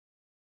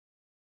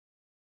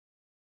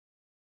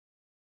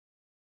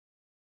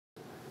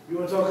You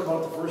want to talk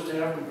about the first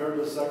half compared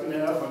to the second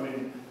half? I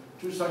mean,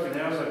 two second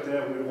halves like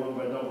that, we won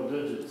by double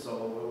digits, so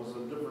it was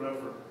a different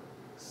effort.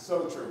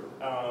 So true.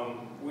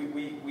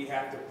 We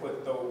have to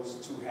put those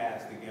two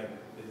halves together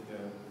is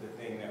the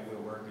thing that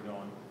we're working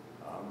on.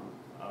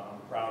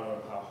 I'm proud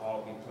of how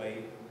hard we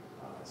played,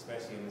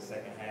 especially in the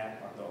second half.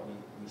 I thought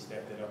we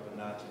stepped it up a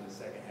notch in the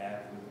second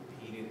half.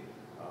 We competed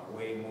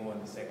way more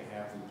in the second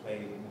half. We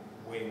played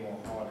way more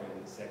harder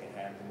in the second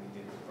half than we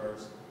did the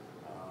first.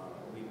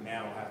 We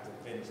now have to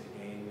finish the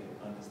game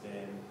and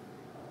understand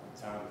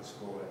time to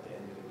score at the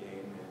end of the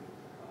game. And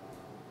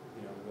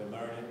you know, we're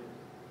learning.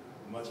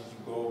 As much as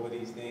you go over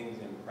these things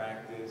in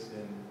practice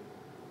and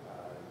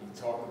you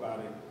talk about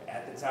it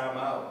at the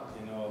timeout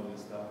and all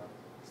this stuff,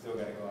 you still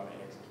got to go out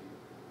and execute.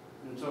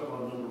 You talk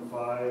about number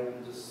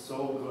 5, just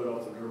so good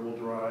off the dribble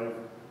drive,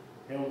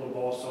 handled the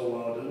ball so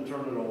well, didn't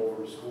turn it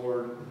over,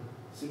 scored.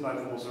 Seemed like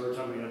almost every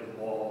time he had the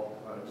ball.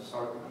 Just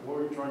hard. What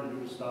were you trying to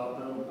do to stop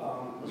them?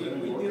 We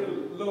did a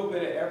little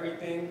bit of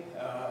everything.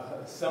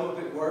 Some of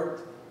it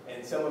worked,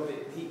 and some of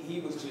it,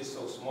 he was just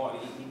so smart.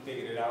 He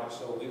figured it out,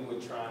 so we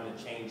were trying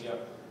to change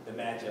up the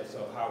matchups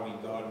of how we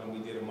guarded them.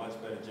 We did a much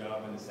better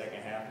job in the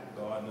second half of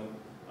guarding them.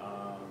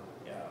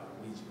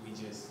 We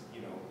just,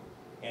 you know,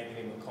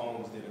 Anthony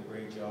McCombs did a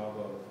great job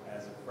of,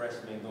 as a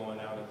freshman, going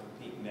out and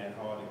competing that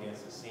hard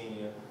against a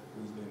senior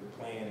who's been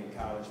playing in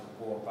college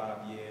for 4 or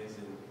 5 years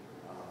and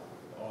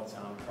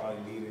all-time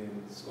probably leader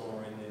in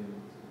scoring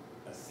and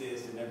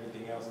assists and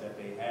everything else that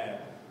they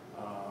have.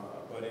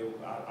 But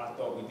I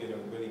thought we did a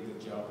really good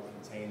job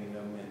of containing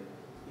them, and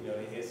you know,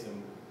 they hit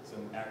some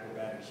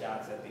acrobatic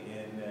shots at the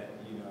end that,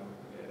 you know,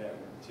 that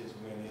just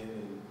went in,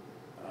 and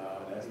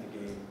that's the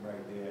game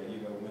right there.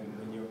 You know,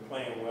 when you're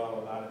playing well,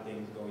 a lot of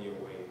things go your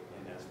way,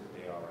 and that's what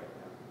they are right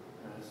now.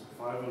 And it's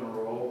 5 in a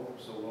row,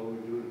 so what do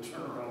we do to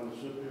turn around the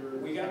ship here?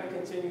 We got to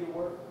continue to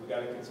work. We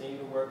got to continue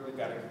to work. We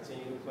got to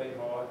continue to play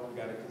hard. We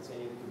got to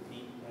continue to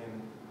compete,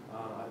 and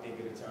I think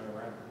it'll turn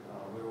around.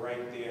 We're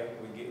right there.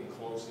 We're getting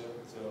closer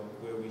to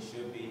where we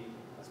should be,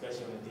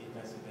 especially on the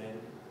defensive end.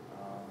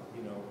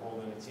 You know,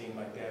 holding a team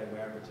like that who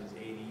averages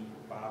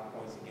 85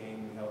 points a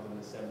game, we held them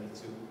to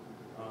 72.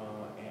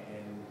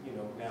 And you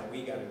know, now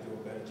we got to do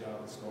a better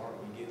job of scoring.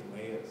 We get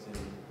layups, and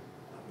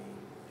I mean,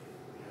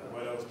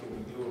 what else can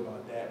we do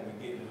about that? We're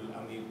getting,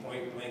 I mean,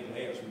 point blank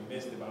layups. We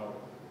missed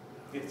about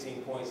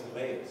 15 points in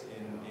layups,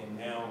 and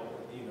now,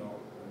 you know,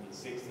 I mean,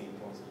 16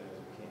 points in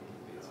layups. We can't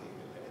get 15.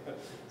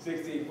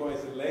 16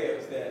 points in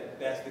layups.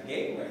 That's the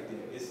game right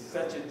there. It's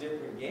such a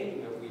different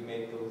game if we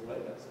make those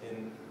layups,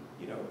 and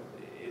you know,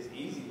 it's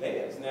easy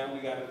layups. Now we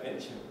got to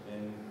finish them,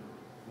 and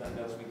nothing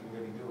else we can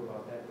really do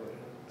about that. But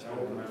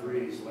open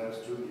threes,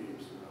 last 2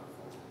 games.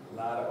 A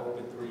lot of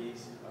open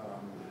threes.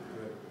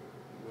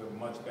 We're a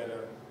much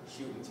better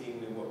shooting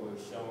team than what we've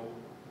shown.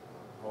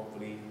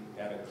 Hopefully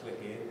that'll click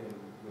in, and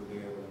we'll be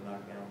able to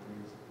knock down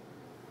threes.